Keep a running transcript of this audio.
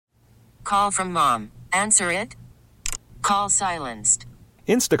Call from mom. Answer it. Call silenced.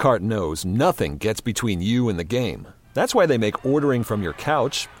 Instacart knows nothing gets between you and the game. That's why they make ordering from your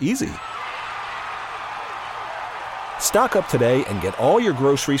couch easy. Stock up today and get all your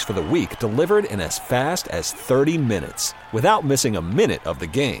groceries for the week delivered in as fast as 30 minutes without missing a minute of the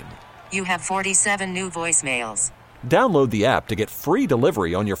game. You have 47 new voicemails. Download the app to get free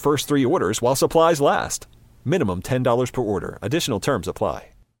delivery on your first 3 orders while supplies last. Minimum $10 per order. Additional terms apply.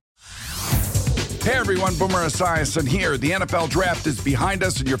 Hey everyone, Boomer Esiason here. The NFL Draft is behind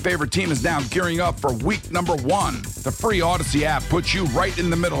us and your favorite team is now gearing up for week number 1. The free Odyssey app puts you right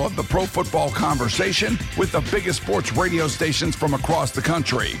in the middle of the pro football conversation with the biggest sports radio stations from across the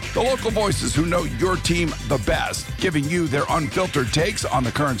country. The local voices who know your team the best, giving you their unfiltered takes on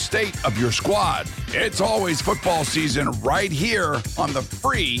the current state of your squad. It's always football season right here on the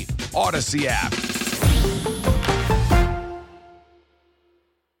free Odyssey app.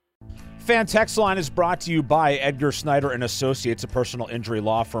 Fan Text Line is brought to you by Edgar Snyder and Associates, a personal injury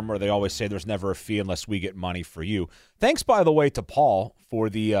law firm where they always say there's never a fee unless we get money for you. Thanks, by the way, to Paul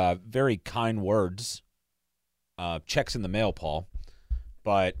for the very kind words. Checks in the mail, Paul.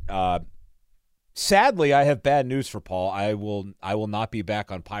 But sadly, I have bad news for Paul. I will not be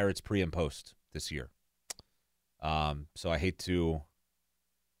back on Pirates pre and post this year. So I hate to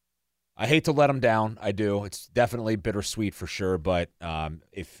let him down. I do. It's definitely bittersweet for sure. But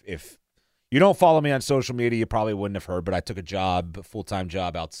if you don't follow me on social media, you probably wouldn't have heard, but I took a full-time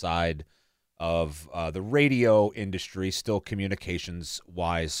job outside of the radio industry, still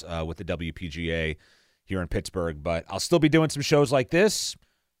communications-wise with the WPGA here in Pittsburgh. But I'll still be doing some shows like this.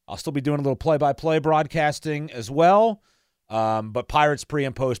 I'll still be doing a little play-by-play broadcasting as well. But Pirates pre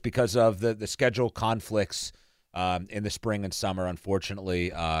and post because of the schedule conflicts in the spring and summer.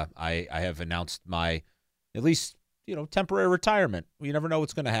 Unfortunately, I have announced my at least temporary retirement. You never know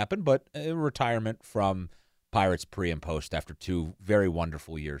what's going to happen, but a retirement from Pirates pre and post after 2 very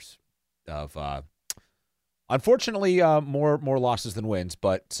wonderful years of, unfortunately, more losses than wins,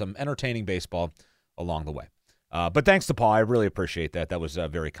 but some entertaining baseball along the way. But thanks to Paul. I really appreciate that. That was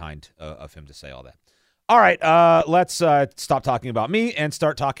very kind of him to say all that. All right, let's stop talking about me and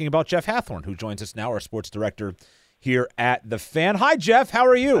start talking about Jeff Hathhorn, who joins us now, our sports director here at The Fan. Hi, Jeff. How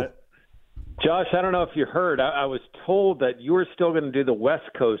are you? Josh, I don't know if you heard. I was told that you were still going to do the West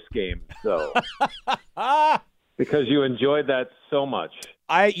Coast game, so because you enjoyed that so much.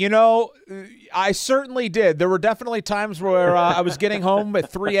 I certainly did. There were definitely times where I was getting home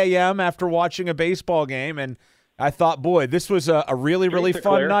at 3 a.m. after watching a baseball game, and I thought, boy, this was a really, really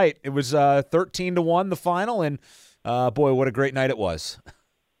fun night. It was 13-1 the final, and boy, what a great night it was.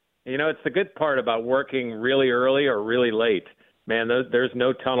 It's the good part about working really early or really late. Man, there's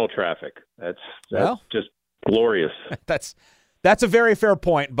no tunnel traffic. That's just glorious. That's a very fair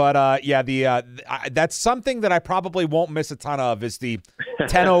point, but that's something that I probably won't miss a ton of is the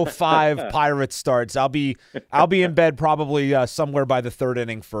 10:05 Pirates starts. I'll be in bed probably somewhere by the 3rd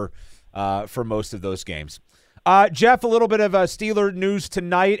inning for most of those games. Jeff, a little bit of Steeler news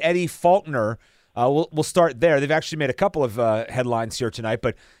tonight. Eddie Faulkner. We'll start there. They've actually made a couple of headlines here tonight,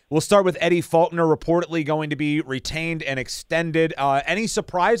 but we'll start with Eddie Faulkner reportedly going to be retained and extended. Any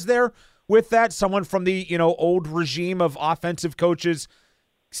surprise there with that? Someone from the old regime of offensive coaches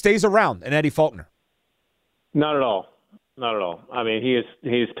stays around, and Eddie Faulkner. Not at all. Not at all. I mean, he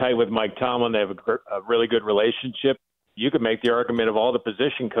is tight with Mike Tomlin. They have a really good relationship. You could make the argument of all the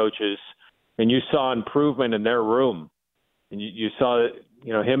position coaches, and you saw improvement in their room, and you saw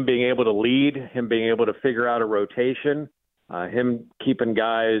him being able to lead, him being able to figure out a rotation, him keeping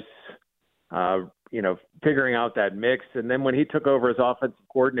guys, figuring out that mix. And then when he took over as offensive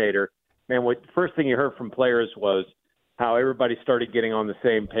coordinator, man, first thing you heard from players was how everybody started getting on the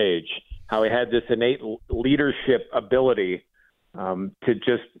same page, how he had this innate leadership ability to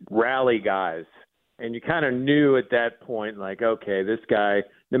just rally guys. And you kind of knew at that point, like, okay, this guy,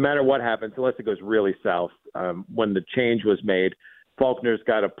 no matter what happens, unless it goes really south, when the change was made, Faulkner's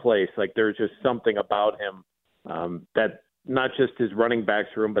got a place. Like, there's just something about him that not just his running backs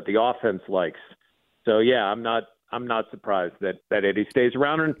room, but the offense likes. So yeah, I'm not surprised that Eddie stays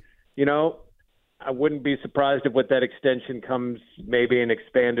around. And I wouldn't be surprised if with that extension comes maybe an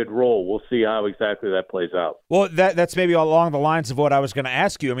expanded role. We'll see how exactly that plays out. Well, that's maybe along the lines of what I was going to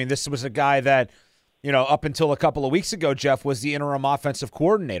ask you. I mean, this was a guy that up until a couple of weeks ago, Jeff, was the interim offensive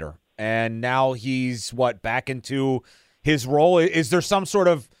coordinator, and now he's back into his role. Is there some sort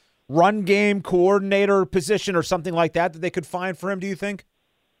of run game coordinator position or something like that they could find for him, do you think?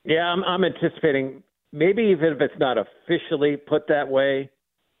 Yeah, I'm anticipating maybe even if it's not officially put that way,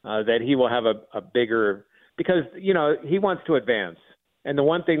 that he will have a bigger – because, he wants to advance. And the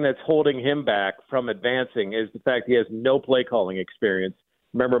one thing that's holding him back from advancing is the fact he has no play calling experience.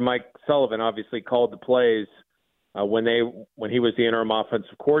 Remember, Mike Sullivan obviously called the plays when he was the interim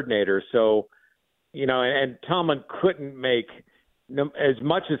offensive coordinator. So, and Tomlin couldn't make, as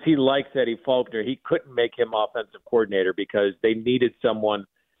much as he likes Eddie Faulkner, he couldn't make him offensive coordinator because they needed someone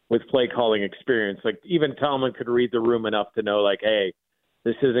with play calling experience. Like, even Tomlin could read the room enough to know, like, hey,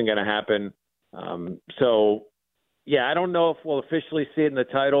 this isn't going to happen. Yeah, I don't know if we'll officially see it in the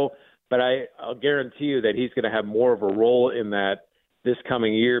title, but I'll guarantee you that he's going to have more of a role in that this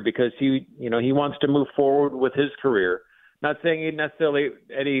coming year because he wants to move forward with his career. Not saying he necessarily,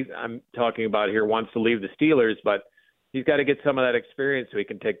 Eddie, I'm talking about here, wants to leave the Steelers, but he's got to get some of that experience so he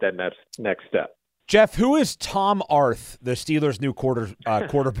can take that next step. Jeff, who is Tom Arth, the Steelers' new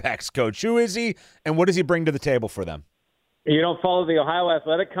quarterbacks coach? Who is he, and what does he bring to the table for them? You don't follow the Ohio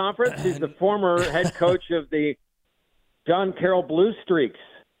Athletic Conference? He's the former head coach of the John Carroll Blue Streaks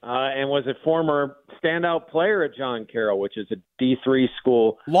and was a former standout player at John Carroll, which is a D3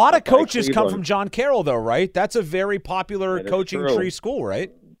 school. A lot of coaches come from John Carroll, though, right? That's a very popular coaching tree school,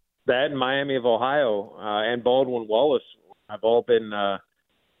 right? That and Miami of Ohio and Baldwin Wallace have all been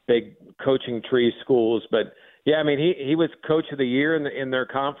big coaching tree schools. But, yeah, I mean, he was coach of the year in their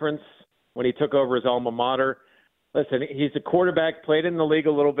conference when he took over his alma mater. Listen, he's a quarterback, played in the league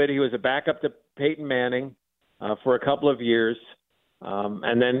a little bit. He was a backup to Peyton Manning for a couple of years,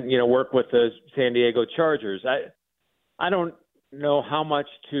 and then, work with the San Diego Chargers. I don't know how much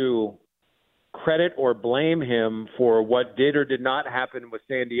to credit or blame him for what did or did not happen with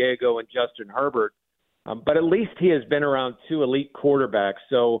San Diego and Justin Herbert, but at least he has been around two elite quarterbacks.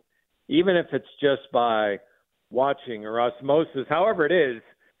 So even if it's just by watching or osmosis, however it is,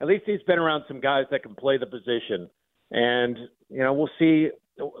 at least he's been around some guys that can play the position. And, we'll see.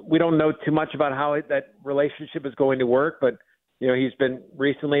 We don't know too much about how that relationship is going to work, but, he's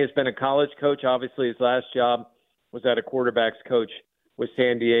been a college coach. Obviously, his last job was at a quarterback's coach with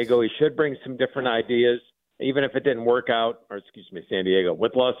San Diego. He should bring some different ideas, even if it didn't work out, San Diego,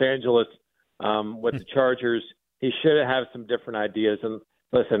 with Los Angeles, with the Chargers. He should have some different ideas. And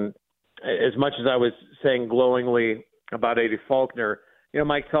listen, as much as I was saying glowingly about Eddie Faulkner,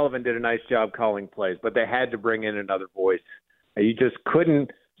 Mike Sullivan did a nice job calling plays, but they had to bring in another voice. You just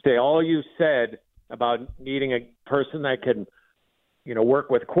couldn't say all you said about needing a person that can, work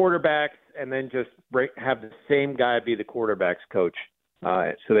with quarterbacks and then just have the same guy be the quarterback's coach.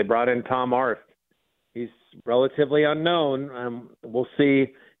 So they brought in Tom Arth. He's relatively unknown. We'll see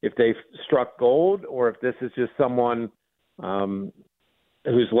if they've struck gold or if this is just someone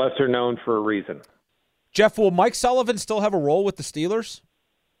who's lesser known for a reason. Jeff, will Mike Sullivan still have a role with the Steelers?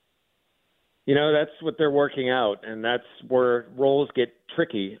 That's what they're working out, and that's where roles get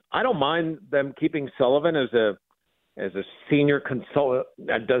tricky. I don't mind them keeping Sullivan as a senior consultant.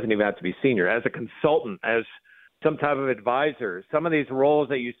 That doesn't even have to be senior. As a consultant, as some type of advisor. Some of these roles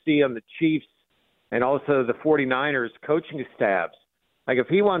that you see on the Chiefs and also the 49ers coaching staffs, like if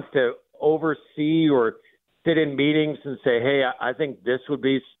he wants to oversee or sit in meetings and say, hey, I think these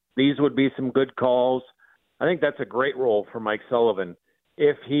would be some good calls, I think that's a great role for Mike Sullivan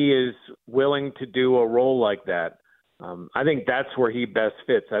if he is willing to do a role like that. I think that's where he best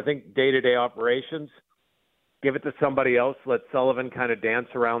fits. I think day-to-day operations, give it to somebody else. Let Sullivan kind of dance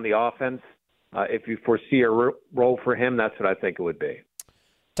around the offense. If you foresee a role for him, that's what I think it would be.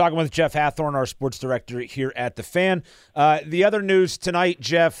 Talking with Jeff Hathhorn, our sports director here at The Fan. The other news tonight,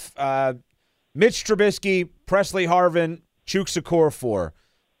 Jeff, Mitch Trubisky, Presley Harvin, Chuks Okorafor,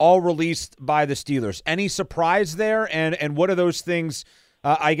 all released by the Steelers. Any surprise there? And what do those things,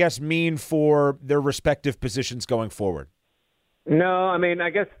 mean for their respective positions going forward? No, I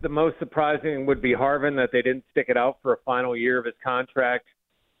guess the most surprising would be Harvin, that they didn't stick it out for a final year of his contract.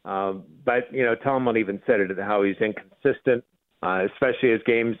 But Tomlin even said it, how he's inconsistent, especially as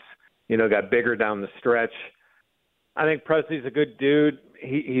games, got bigger down the stretch. I think Presley's a good dude.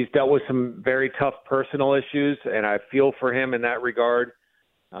 He's dealt with some very tough personal issues, and I feel for him in that regard.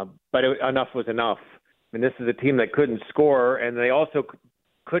 But enough was enough. This is a team that couldn't score, and they also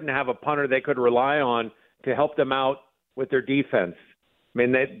couldn't have a punter they could rely on to help them out with their defense.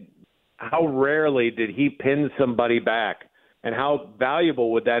 How rarely did he pin somebody back? And how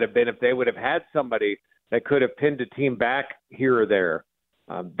valuable would that have been if they would have had somebody that could have pinned a team back here or there?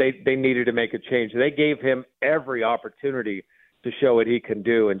 They needed to make a change. They gave him every opportunity to show what he can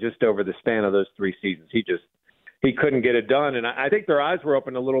do, and just over the span of those 3 seasons, he couldn't get it done. And I think their eyes were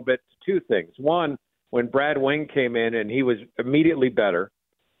open a little bit to 2 things. One, when Brad Wing came in and he was immediately better.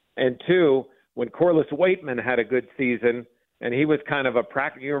 And 2, when Corliss Waitman had a good season and he was kind of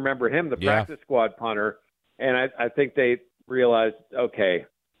you remember him, the practice squad punter. And I think they realized, okay,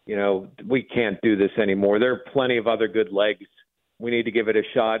 we can't do this anymore. There are plenty of other good legs. We need to give it a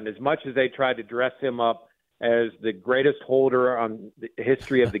shot. And as much as they tried to dress him up as the greatest holder on the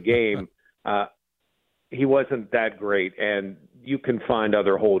history of the game, he wasn't that great. And you can find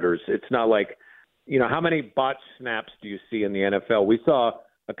other holders. It's not like, how many botched snaps do you see in the NFL? We saw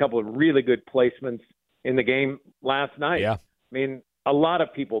a couple of really good placements in the game last night. Yeah. I mean, a lot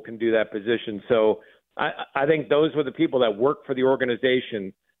of people can do that position. So I think those were the people that work for the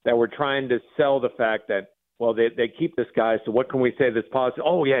organization that were trying to sell the fact that, well, they keep this guy, so what can we say that's positive?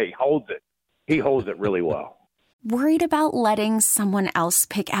 Oh, yeah, he holds it. He holds it really well. Worried about letting someone else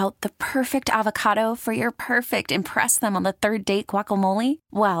pick out the perfect avocado for your perfect impress them on the third date guacamole?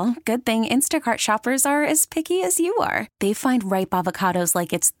 Well, good thing Instacart shoppers are as picky as you are. They find ripe avocados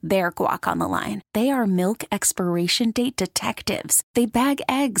like it's their guac on the line. They are milk expiration date detectives. They bag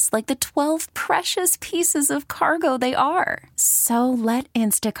eggs like the 12 precious pieces of cargo they are. So let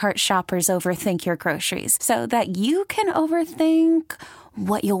Instacart shoppers overthink your groceries so that you can overthink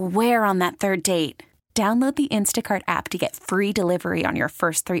what you'll wear on that third date. Download the Instacart app to get free delivery on your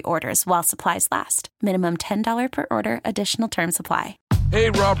first 3 orders while supplies last. Minimum $10 per order. Additional terms apply. Hey,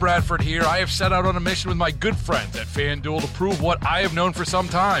 Rob Bradford here. I have set out on a mission with my good friends at FanDuel to prove what I have known for some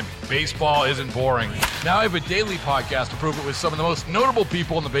time. Baseball isn't boring. Now I have a daily podcast to prove it with some of the most notable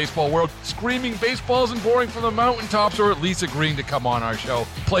people in the baseball world, screaming baseball isn't boring from the mountaintops, or at least agreeing to come on our show.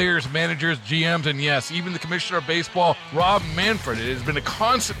 Players, managers, GMs, and yes, even the commissioner of baseball, Rob Manfred. It has been a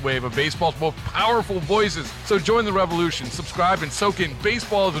constant wave of baseball's most powerful voices. So join the revolution. Subscribe and soak in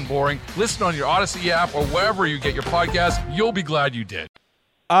Baseball Isn't Boring. Listen on your Odyssey app or wherever you get your podcasts. You'll be glad you did.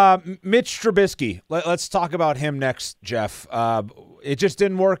 Mitch Trubisky. Let's talk about him next, Jeff. It just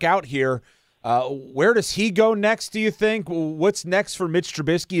didn't work out here. Where does he go next, do you think? What's next for Mitch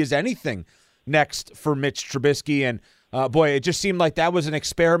Trubisky? Is anything next for Mitch Trubisky? And, boy, it just seemed like that was an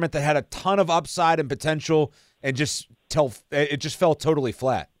experiment that had a ton of upside and potential, and it just fell totally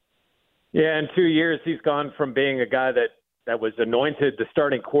flat. Yeah, in 2 years, he's gone from being a guy that was anointed the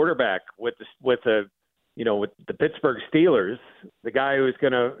starting quarterback with the Pittsburgh Steelers, the guy who's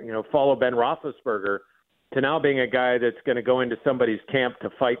going to, follow Ben Roethlisberger, to now being a guy that's going to go into somebody's camp to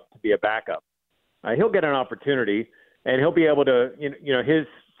fight to be a backup. He'll get an opportunity, and he'll be able to, his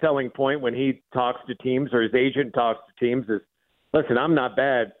selling point when he talks to teams or his agent talks to teams is, listen, I'm not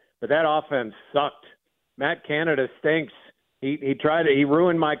bad, but that offense sucked. Matt Canada stinks. He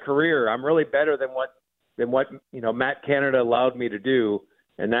ruined my career. I'm really better than what Matt Canada allowed me to do.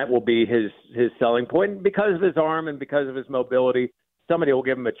 And that will be his selling point. And because of his arm and because of his mobility, somebody will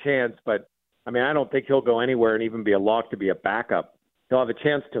give him a chance. But, I don't think he'll go anywhere and even be a lock to be a backup. He'll have a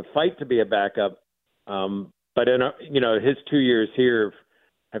chance to fight to be a backup. But, his 2 years here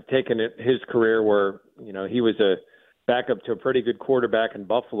have taken his career where, he was a backup to a pretty good quarterback in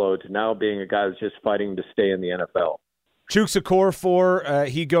Buffalo to now being a guy that's just fighting to stay in the NFL. Chuks Okorafor,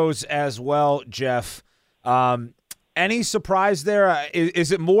 he goes as well, Jeff. Any surprise there?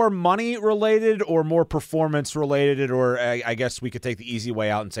 Is it more money related or more performance related? Or I guess we could take the easy way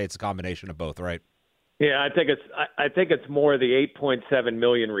out and say it's a combination of both, right? Yeah, I think it's more the 8.7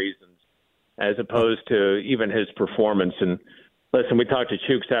 million reasons as opposed to even his performance. And listen, we talked to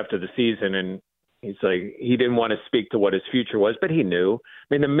Chuks after the season, and he's like he didn't want to speak to what his future was, but he knew.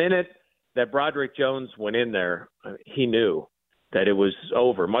 The minute that Broderick Jones went in there, he knew that it was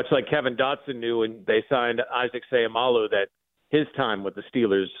over, much like Kevin Dotson knew when they signed Isaac Seumalo that his time with the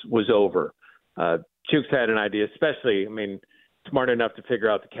Steelers was over. Chuks had an idea, especially, smart enough to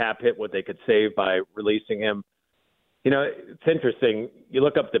figure out the cap hit, what they could save by releasing him. It's interesting. You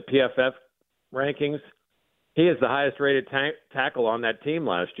look up the PFF rankings. He is the highest rated tackle on that team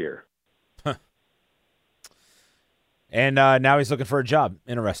last year. And now he's looking for a job.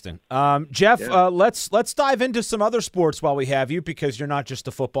 Interesting. Jeff, yeah. Let's dive into some other sports while we have you, because you're not just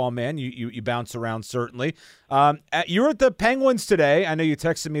a football man. You bounce around, certainly. You were at the Penguins today. I know you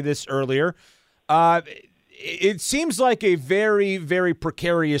texted me this earlier. It seems like a very, very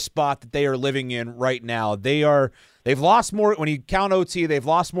precarious spot that they are living in right now. They've lost more, when you count OT, they've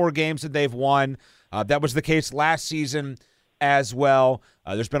lost more games than they've won. That was the case last season as well.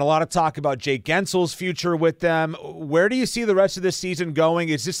 There's been a lot of talk about Jake Gensel's future with them. Where do you see the rest of this season going?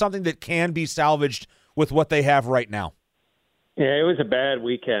 Is this something that can be salvaged with what they have right now? Yeah, it was a bad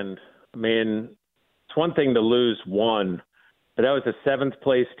weekend. It's one thing to lose one, but that was a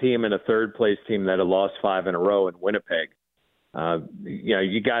seventh-place team and a third-place team that had lost 5 in a row in Winnipeg.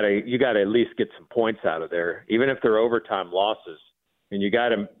 You got to at least get some points out of there, even if they're overtime losses. And you got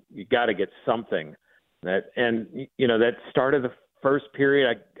to get something. That start of the first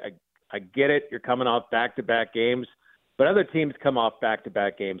period, I get it. You're coming off back-to-back games. But other teams come off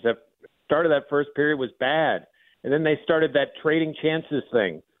back-to-back games. That start of that first period was bad, and then they started that trading chances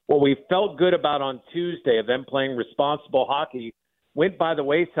thing. What we felt good about on Tuesday of them playing responsible hockey went by the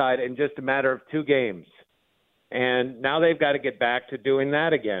wayside in just a matter of 2 games. And now they've got to get back to doing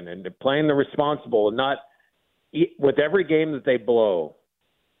that again and to playing the responsible and not with every game that they blow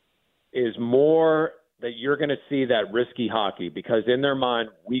is more that you're going to see that risky hockey because in their mind,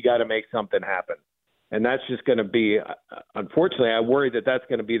 we got to make something happen. And that's just going to be, unfortunately, I worry that that's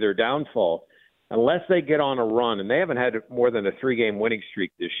going to be their downfall unless they get on a run. And they haven't had more than a 3-game winning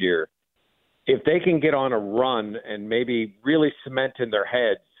streak this year. If they can get on a run and maybe really cement in their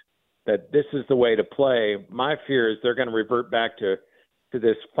heads that this is the way to play, my fear is they're going to revert back to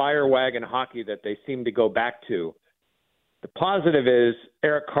this fire wagon hockey that they seem to go back to. The positive is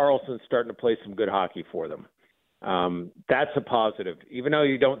Erik Karlsson's starting to play some good hockey for them. That's a positive. Even though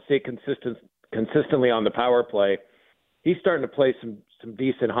you don't see it consistently on the power play, he's starting to play some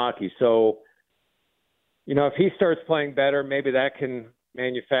decent hockey. So, if he starts playing better, maybe that can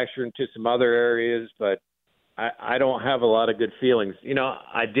manufacture into some other areas, but I don't have a lot of good feelings.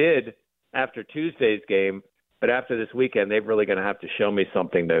 I did after Tuesday's game, but after this weekend, they're really going to have to show me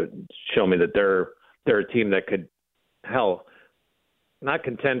something to show me that they're a team that could, not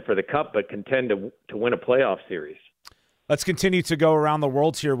contend for the cup, but contend to win a playoff series. Let's continue to go around the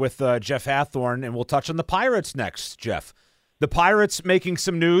world here with Jeff Hathhorn, and we'll touch on the Pirates next, Jeff. The Pirates making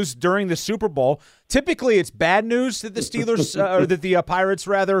some news during the Super Bowl. Typically, it's bad news that the Steelers, or that the Pirates,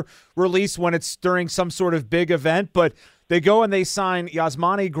 rather, release when it's during some sort of big event. But they go and they sign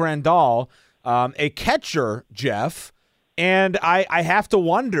Yasmani Grandal, a catcher, Jeff. And I have to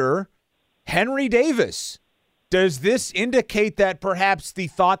wonder, Henry Davis, does this indicate that perhaps the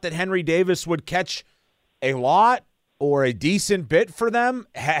thought that Henry Davis would catch a lot or a decent bit for them,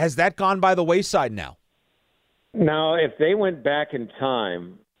 has that gone by the wayside now? Now, if they went back in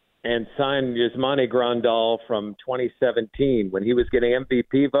time and signed Yasmani Grandal from 2017 when he was getting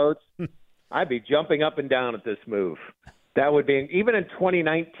MVP votes, I'd be jumping up and down at this move. That would be, even in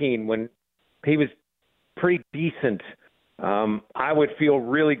 2019 when he was pretty decent, I would feel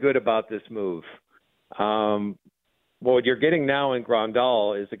really good about this move. What you're getting now in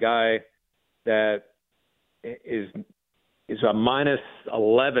Grandal is a guy that is a minus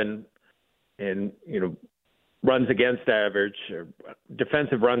 11 in, runs against average, or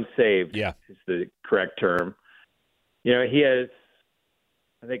defensive runs saved is the correct term. He has,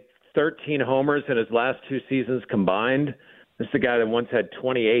 I think, 13 homers in his last 2 seasons combined. This is the guy that once had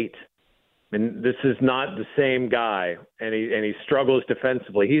 28. And this is not the same guy, and he struggles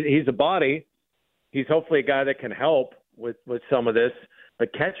defensively. He's a body. He's hopefully a guy that can help with some of this.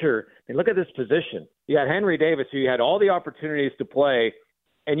 But catcher, look at this position. You had Henry Davis, who you had all the opportunities to play,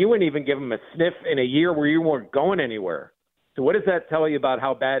 and you wouldn't even give him a sniff in a year where you weren't going anywhere. So what does that tell you about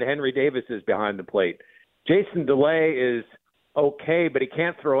how bad Henry Davis is behind the plate? Jason DeLay is okay, but he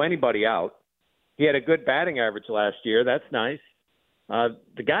can't throw anybody out. He had a good batting average last year. That's nice.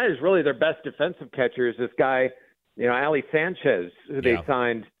 The guy is really their best defensive catcher is this guy, Ali Sanchez, who they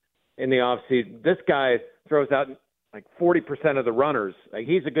signed in the offseason. This guy throws out like 40% of the runners. Like,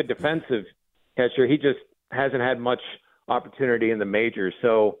 he's a good defensive catcher. He just hasn't had much opportunity in the majors.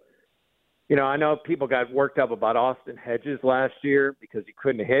 So, I know people got worked up about Austin Hedges last year because he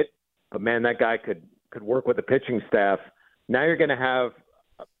couldn't hit, but man, that guy could work with the pitching staff. Now you're going to have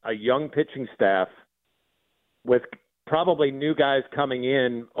a young pitching staff with probably new guys coming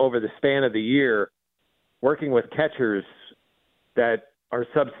in over the span of the year, working with catchers that are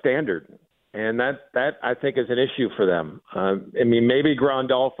substandard. And that I think is an issue for them. Maybe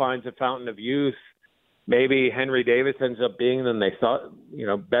Grandal finds a fountain of youth. Maybe Henry Davis ends up being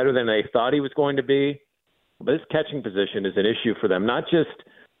better than they thought he was going to be. But this catching position is an issue for them, not just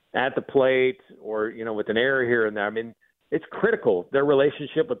at the plate or, with an error here and there. It's critical, their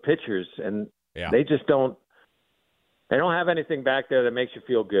relationship with pitchers, and they just don't have anything back there that makes you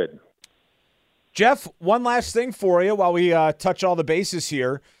feel good. Jeff, one last thing for you while we touch all the bases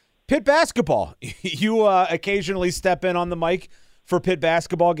here. Pitt basketball. You occasionally step in on the mic for Pitt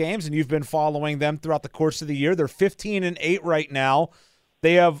basketball games, and you've been following them throughout the course of the year. They're 15-8 right now.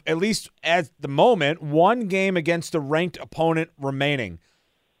 They have, at least at the moment, 1 game against a ranked opponent remaining.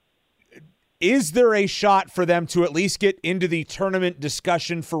 Is there a shot for them to at least get into the tournament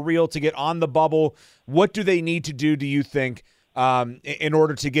discussion for real, to get on the bubble? What do they need to do you think, in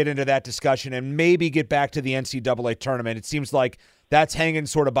order to get into that discussion and maybe get back to the NCAA tournament? It seems like that's hanging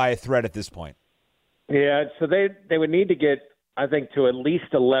sort of by a thread at this point. Yeah, so they would need to get, I think, to at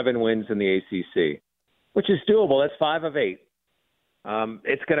least 11 wins in the ACC, which is doable. That's 5 of 8.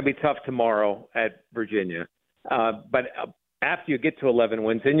 It's going to be tough tomorrow at Virginia. But after you get to 11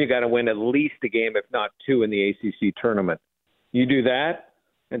 wins, then you got to win at least a game, if not two, in the ACC tournament. You do that,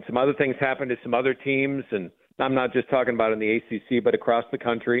 and some other things happen to some other teams, and I'm not just talking about in the ACC, but across the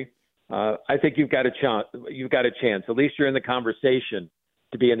country. I think you've got a chance. At least you're in the conversation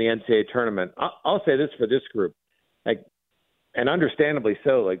to be in the NCAA tournament. I'll say this for this group, and understandably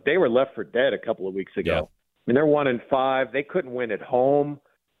so. They were left for dead a couple of weeks ago. Yeah. I mean, they're 1-5. They couldn't win at home,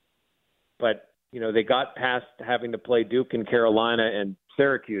 but they got past having to play Duke and Carolina and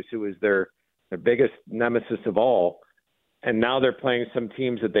Syracuse, who was their biggest nemesis of all. And now they're playing some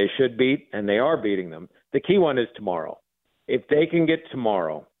teams that they should beat, and they are beating them. The key one is tomorrow. If they can get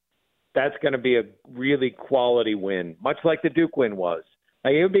tomorrow, that's going to be a really quality win, much like the Duke win was.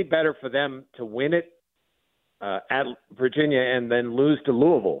 It would be better for them to win it at Virginia and then lose to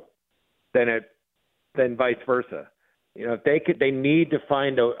Louisville than vice versa. If they need to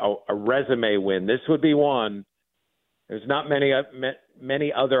find a resume win. This would be one. There's not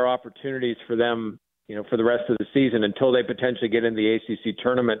many other opportunities for them, for the rest of the season until they potentially get in the ACC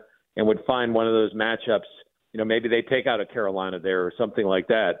tournament and would find one of those matchups. Maybe they take out a Carolina there or something like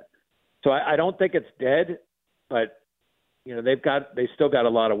that. So I don't think it's dead, but they still got a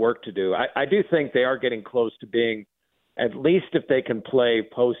lot of work to do. I do think they are getting close to being, at least if they can play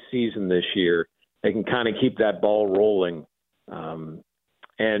postseason this year, they can kind of keep that ball rolling. And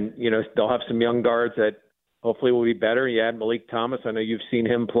they'll have some young guards that hopefully will be better. You add Malik Thomas. I know you've seen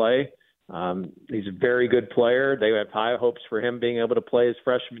him play. He's a very good player. They have high hopes for him being able to play his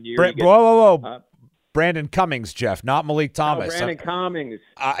freshman year. Whoa. Brandon Cummings, Jeff, not Malik Thomas. Brandon Cummings.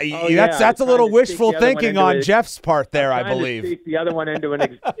 That's a little wishful thinking on Jeff's part there, I believe. To speak the other one into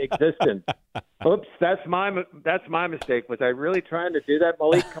an existence. Oops, that's my mistake. Was I really trying to do that,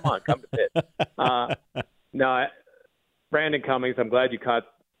 Malik? Come to Pitt. No, Brandon Cummings. I'm glad you caught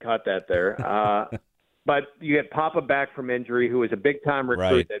that there. But you get Papa back from injury, who was a big time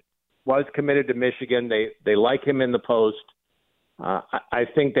recruit that was committed to Michigan. They like him in the post. I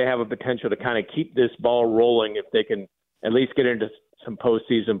think they have a potential to kind of keep this ball rolling if they can at least get into some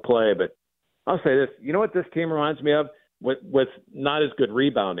postseason play. But I'll say this: you know what this team reminds me of, with not as good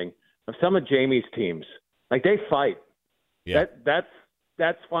rebounding, of some of Jamie's teams. They fight. Yeah.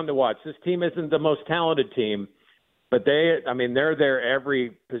 That's fun to watch. This team isn't the most talented team, but they're there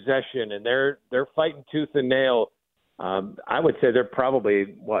every possession, and they're fighting tooth and nail. I would say they're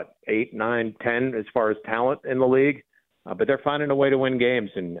probably 8, 9, 10 as far as talent in the league. But they're finding a way to win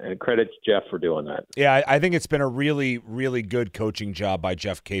games, and credit to Jeff for doing that. Yeah, I think it's been a really, really good coaching job by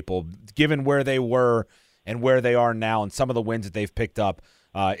Jeff Capel, given where they were and where they are now and some of the wins that they've picked up.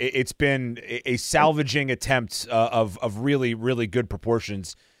 It's been a salvaging attempt of really, really good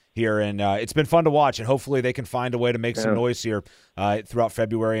proportions here, and it's been fun to watch, and hopefully they can find a way to make some noise here throughout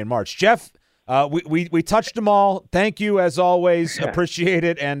February and March. Jeff, we touched them all. Thank you, as always. Appreciate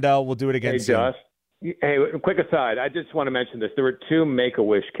it, and we'll do it again soon. Josh. Hey, quick aside, I just want to mention this. There were 2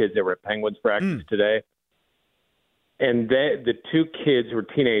 Make-A-Wish kids that were at Penguins practice today, and the 2 kids were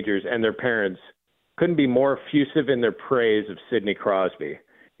teenagers, and their parents couldn't be more effusive in their praise of Sidney Crosby.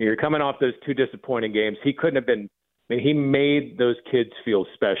 You're coming off those 2 disappointing games. He couldn't have been – he made those kids feel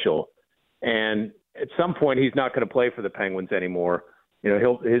special. And at some point, he's not going to play for the Penguins anymore.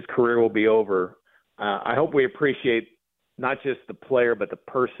 His career will be over. I hope we appreciate not just the player but the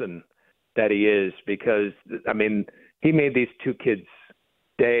person that he is, because he made these 2 kids'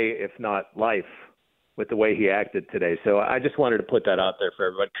 day, if not life, with the way he acted today. So I just wanted to put that out there for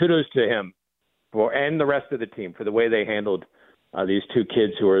everybody. Kudos to him and the rest of the team for the way they handled these 2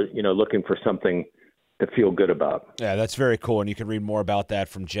 kids who are looking for something to feel good about. Yeah, that's very cool, and you can read more about that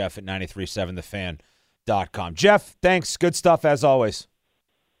from Jeff at 937thefan.com. Jeff, thanks. Good stuff as always.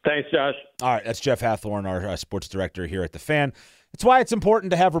 Thanks, Josh. All right, that's Jeff Hathhorn, our sports director here at The Fan. It's why it's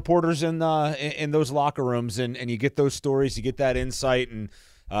important to have reporters in those locker rooms, and you get those stories, you get that insight, and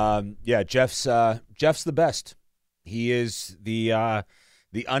Jeff's the best. He is the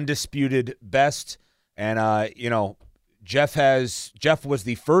undisputed best, and Jeff was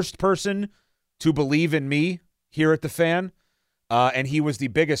the first person to believe in me here at The Fan, and he was the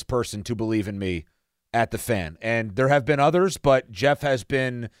biggest person to believe in me at The Fan. And there have been others, but Jeff has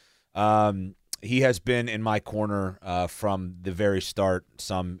been. He has been in my corner from the very start,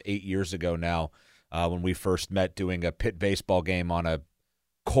 some 8 years ago now, when we first met doing a Pitt baseball game on a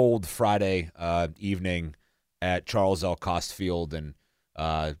cold Friday evening at Charles L. Cost Field. And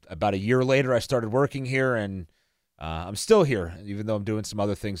about a year later, I started working here, and I'm still here, even though I'm doing some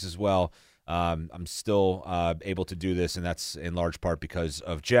other things as well. I'm still able to do this, and that's in large part because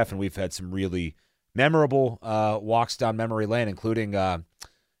of Jeff. And we've had some really memorable walks down memory lane, including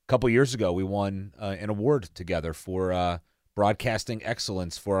couple years ago, we won an award together for broadcasting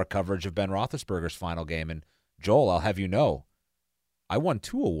excellence for our coverage of Ben Roethlisberger's final game. And Joel, I'll have you know, I won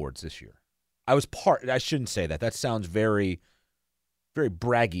 2 awards this year. I shouldn't say that. That sounds very, very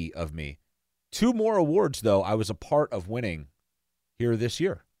braggy of me. 2 more awards, though, I was a part of winning here this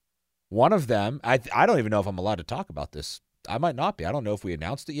year. One of them, I don't even know if I'm allowed to talk about this. I might not be. I don't know if we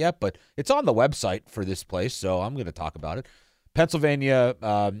announced it yet, but it's on the website for this place, so I'm going to talk about it. Pennsylvania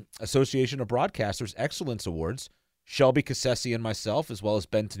Association of Broadcasters Excellence Awards. Shelby Cassesi and myself, as well as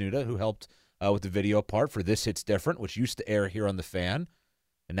Ben Tenuta, who helped with the video part for This Hits Different, which used to air here on The Fan,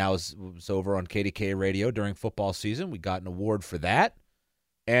 and now is over on KDK Radio during football season. We got an award for that.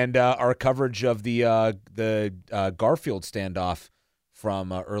 And our coverage of the Garfield standoff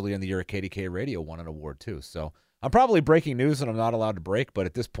from early in the year at KDK Radio won an award, too. So I'm probably breaking news that I'm not allowed to break, but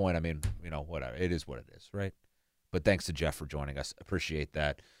at this point, I mean, whatever. It is what it is, right? But thanks to Jeff for joining us. Appreciate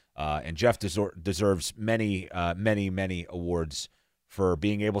that. And Jeff deserves many, many awards for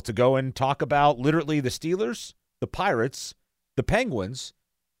being able to go and talk about literally the Steelers, the Pirates, the Penguins,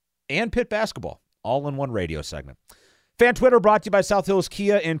 and Pitt basketball, all in one radio segment. Fan Twitter brought to you by South Hills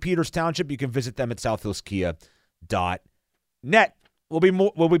Kia in Peters Township. You can visit them at southhillskia.net.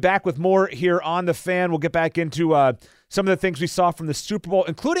 We'll be back with more here on The Fan. We'll get back into some of the things we saw from the Super Bowl,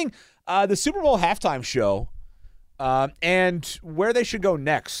 including the Super Bowl halftime show and where they should go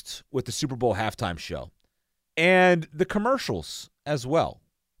next with the Super Bowl halftime show and the commercials as well.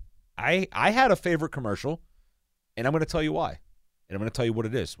 I had a favorite commercial, and I'm going to tell you why, and I'm going to tell you what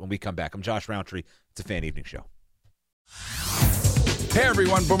it is when we come back. I'm Josh Roundtree. It's a Fan Evening Show. Hey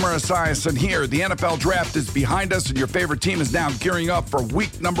everyone, Boomer Esiason here. The NFL Draft is behind us and your favorite team is now gearing up for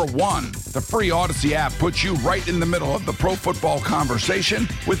week number 1. The free Odyssey app puts you right in the middle of the pro football conversation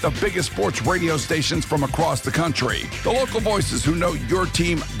with the biggest sports radio stations from across the country. The local voices who know your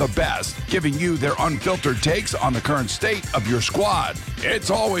team the best, giving you their unfiltered takes on the current state of your squad. It's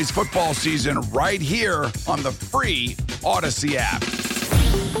always football season right here on the free Odyssey app.